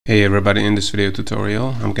Hey everybody, in this video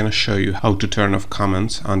tutorial I'm gonna show you how to turn off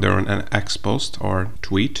comments under an X post or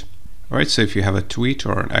tweet. Alright, so if you have a tweet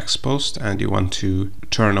or an X post and you want to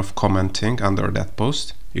turn off commenting under that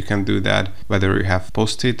post, you can do that whether you have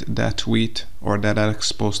posted that tweet or that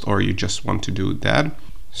X post or you just want to do that.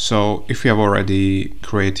 So if you have already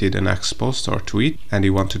created an X post or tweet and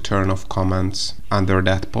you want to turn off comments under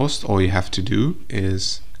that post, all you have to do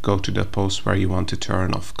is go to the post where you want to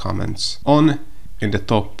turn off comments on. In the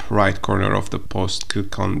top right corner of the post,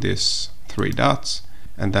 click on these three dots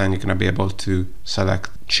and then you're going to be able to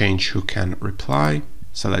select change who can reply.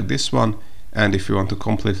 Select this one, and if you want to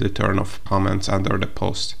completely turn off comments under the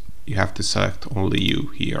post, you have to select only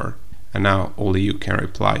you here. And now only you can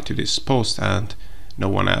reply to this post and no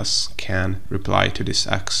one else can reply to this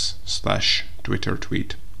X/Twitter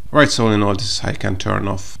tweet. Alright, so in all, this is how you can turn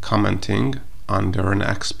off commenting under an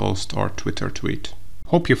X post or Twitter tweet.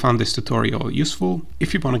 Hope you found this tutorial useful.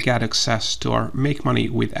 If you want to get access to our Make Money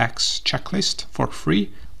with X checklist for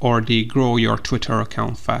free, or the Grow Your Twitter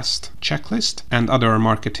Account Fast checklist, and other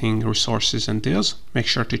marketing resources and deals, make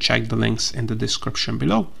sure to check the links in the description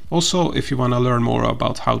below. Also, if you want to learn more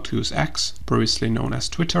about how to use X, previously known as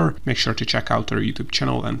Twitter, make sure to check out our YouTube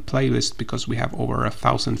channel and playlist because we have over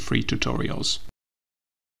 1,000 free tutorials.